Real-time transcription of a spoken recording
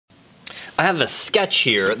I have a sketch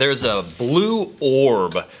here. There's a blue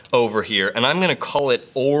orb over here, and I'm gonna call it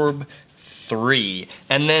orb 3.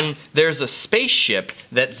 And then there's a spaceship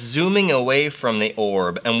that's zooming away from the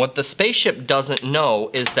orb. And what the spaceship doesn't know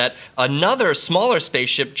is that another smaller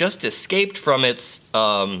spaceship just escaped from its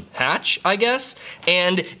hatch, I guess,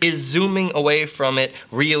 and is zooming away from it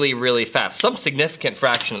really, really fast. Some significant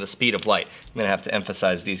fraction of the speed of light. I'm gonna have to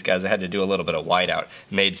emphasize these guys. I had to do a little bit of whiteout.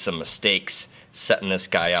 Made some mistakes setting this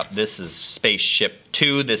guy up. This is spaceship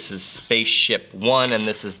 2, this is spaceship 1, and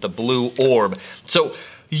this is the blue orb. So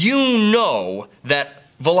you know that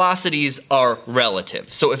velocities are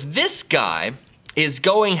relative. So if this guy is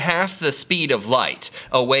going half the speed of light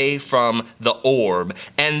away from the orb,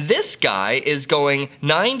 and this guy is going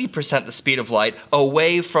 90% the speed of light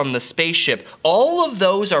away from the spaceship, all of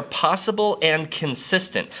those are possible and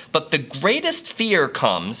consistent. But the greatest fear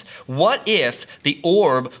comes, what if the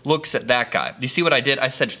orb looks at that guy? You see what I did? I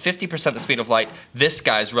said 50% the speed of light, this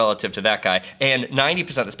guy's relative to that guy, and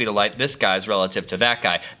 90% the speed of light, this guy's relative to that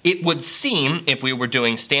guy. It would seem, if we were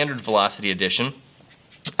doing standard velocity addition,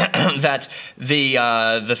 that the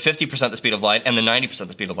 50% the speed of light and the 90%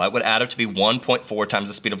 the speed of light would add up to be 1.4 times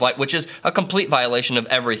the speed of light, which is a complete violation of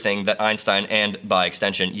everything that Einstein and, by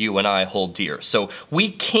extension, you and I hold dear. So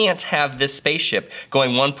we can't have this spaceship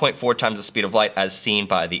going 1.4 times the speed of light as seen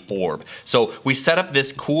by the orb. So we set up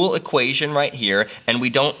this cool equation right here, and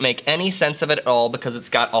we don't make any sense of it at all because it's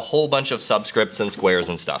got a whole bunch of subscripts and squares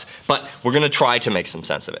and stuff. But we're gonna try to make some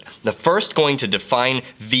sense of it. The first going to define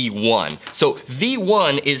V1. So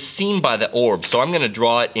V1 is seen by the orb, so I'm going to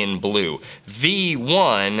draw it in blue.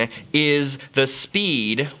 V1 is the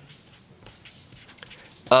speed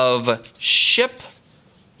of ship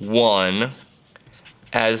 1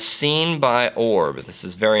 as seen by orb. This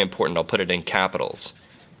is very important. I'll put it in capitals.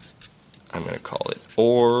 I'm going to call it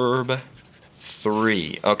orb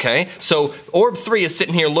 3, okay? So orb 3 is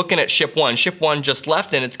sitting here looking at ship 1. Ship 1 just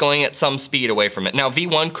left and it's going at some speed away from it. Now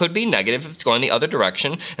V1 could be negative if it's going the other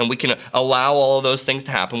direction, and we can allow all of those things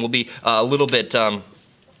to happen. We'll be a little bit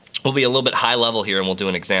high level here, and we'll do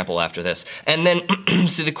an example after this. And then,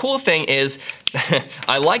 see, the cool thing is,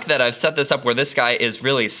 I like that I've set this up where this guy is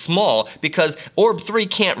really small because orb 3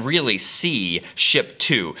 can't really see ship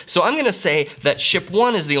 2. So I'm gonna say that ship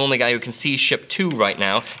 1 is the only guy who can see ship 2 right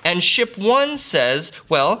now, and ship 1 says,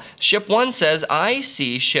 well, ship 1 says, I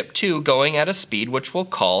see ship 2 going at a speed which we'll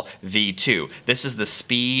call V2. This is the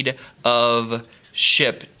speed of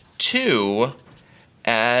ship 2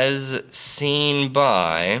 as seen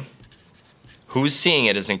by, who's seeing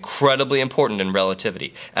it is incredibly important in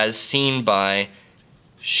relativity, as seen by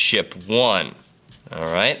ship 1. All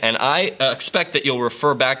right, and I expect that you'll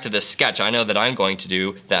refer back to this sketch. I know that I'm going to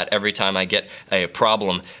do that every time I get a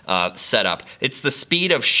problem set up. It's the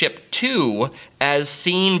speed of ship 2 as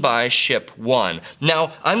seen by ship 1.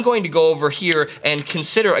 Now, I'm going to go over here and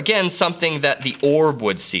consider, again, something that the orb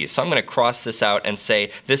would see. So I'm going to cross this out and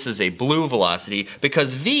say this is a blue velocity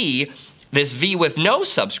because V, this V with no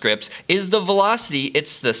subscripts, is the velocity.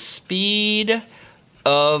 It's the speed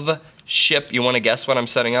of ship. You want to guess what I'm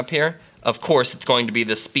setting up here? Of course, it's going to be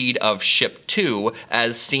the speed of ship 2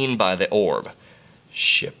 as seen by the orb.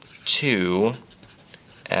 Ship 2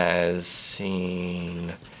 as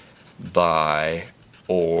seen by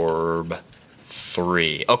orb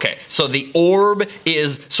 3. Okay, so the orb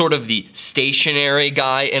is sort of the stationary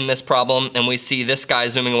guy in this problem, and we see this guy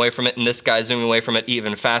zooming away from it and this guy zooming away from it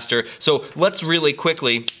even faster. So let's really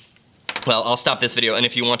quickly, well, I'll stop this video, and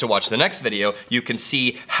if you want to watch the next video, you can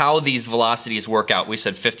see how these velocities work out. We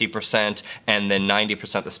said 50% and then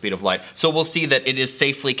 90% the speed of light. So we'll see that it is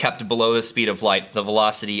safely kept below the speed of light, the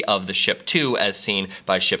velocity of the ship 2 as seen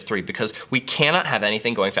by ship 3, because we cannot have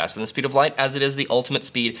anything going faster than the speed of light, as it is the ultimate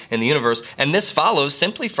speed in the universe. And this follows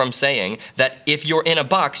simply from saying that if you're in a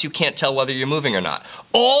box, you can't tell whether you're moving or not.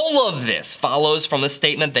 All of this follows from the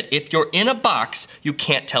statement that if you're in a box, you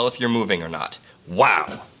can't tell if you're moving or not.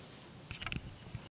 Wow.